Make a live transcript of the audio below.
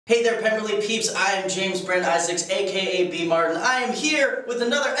Hey there, Pemberley peeps. I am James Brent Isaacs, aka B. Martin. I am here with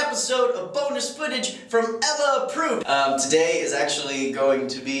another episode of bonus footage from Emma Approved. Today is actually going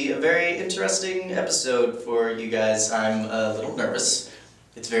to be a very interesting episode for you guys. I'm a little nervous.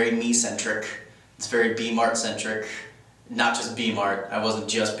 It's very me-centric. It's very B-Mart-centric. Not just B-Mart. I wasn't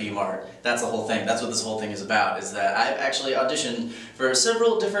just B-Mart. That's the whole thing. That's what this whole thing is about, is that I've actually auditioned for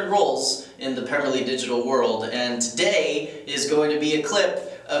several different roles in the Pemberley digital world, and today is going to be a clip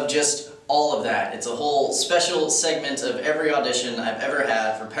of just all of that. It's a whole special segment of every audition I've ever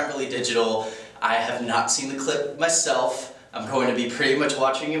had for Pemberley Digital. I have not seen the clip myself. I'm going to be pretty much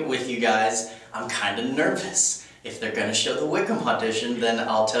watching it with you guys. I'm kind of nervous. If they're going to show the Wickham audition, then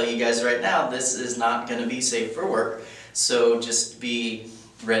I'll tell you guys right now, this is not going to be safe for work. So just be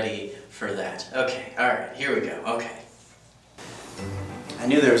ready for that. Okay, alright, here we go. Okay. I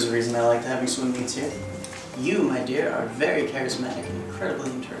knew there was a reason I liked having swim meets here. You, my dear, are very charismatic and incredibly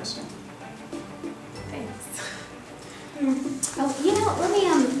interesting. Thanks. Oh, you know, let me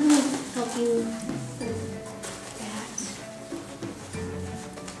help you with that.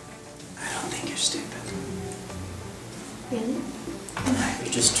 I don't think you're stupid. Really?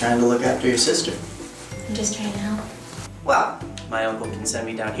 You're just trying to look after your sister. I'm just trying to help. Well, my uncle can send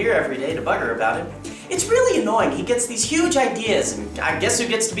me down here every day to bug her about it. It's really annoying. He gets these huge ideas, and I guess who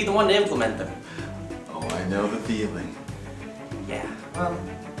gets to be the one to implement them? Oh, I know the feeling. Yeah, well,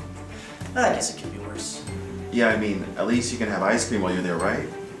 I guess it could be worse. Yeah, I mean, at least you can have ice cream while you're there, right?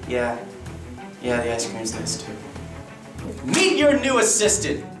 Yeah, the ice cream's nice too. Meet your new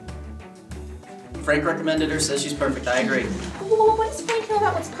assistant! Frank recommended her, says she's perfect. I agree. Well, what does Frank feel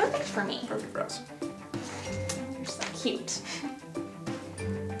about what's perfect for me? Perfect for us. You're so cute.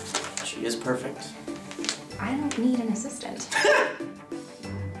 She is perfect. I don't need an assistant.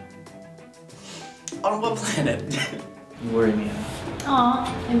 On what planet? You worry me.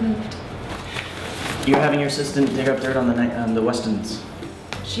 Aw, I moved. You're having your assistant dig up dirt on the Westons.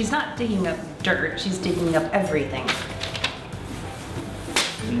 She's not digging up dirt, she's digging up everything.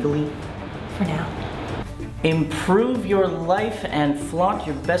 Legally? For now. Improve your life and flaunt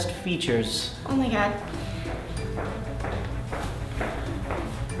your best features. Oh my god.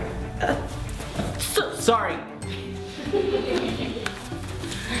 Sorry.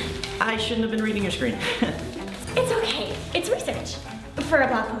 I shouldn't have been reading your screen. It's okay. It's research. For a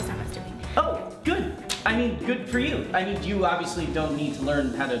blog post I was doing. Oh, good. I mean, good for you. I mean, you obviously don't need to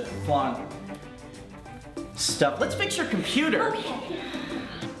learn how to flaunt stuff. Let's fix your computer. Okay.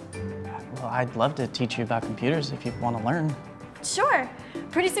 Well, I'd love to teach you about computers if you want to learn. Sure.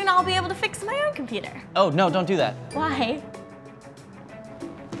 Pretty soon I'll be able to fix my own computer. Oh, no, don't do that. Why?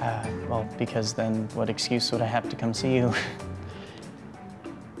 Well, because then what excuse would I have to come see you?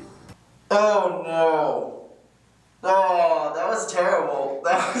 Oh, no. Oh, that was terrible.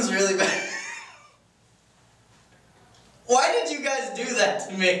 That was really bad. Why did you guys do that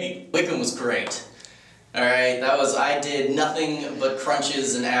to me? Wickham was great. Alright, I did nothing but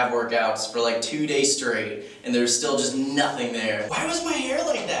crunches and ab workouts for like 2 days straight, and there's still just nothing there. Why was my hair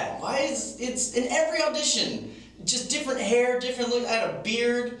like that? Why is it's in every audition? Just different hair, different look. I had a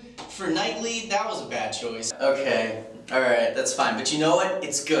beard for Knightley. That was a bad choice. Okay, alright, that's fine. But you know what?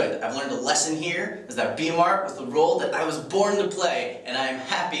 It's good. I've learned a lesson here, is that B-Mart was the role that I was born to play, and I am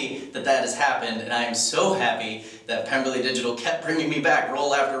happy that that has happened, and I am so happy that Pemberley Digital kept bringing me back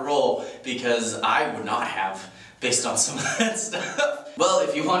role after role, because I would not have, based on some of that stuff. Well,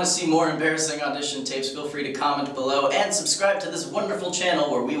 if you want to see more embarrassing audition tapes, feel free to comment below and subscribe to this wonderful channel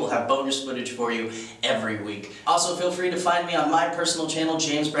where we will have bonus footage for you every week. Also, feel free to find me on my personal channel,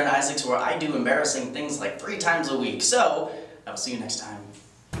 James Brent Isaacs, where I do embarrassing things like 3 times a week. So, I will see you next time.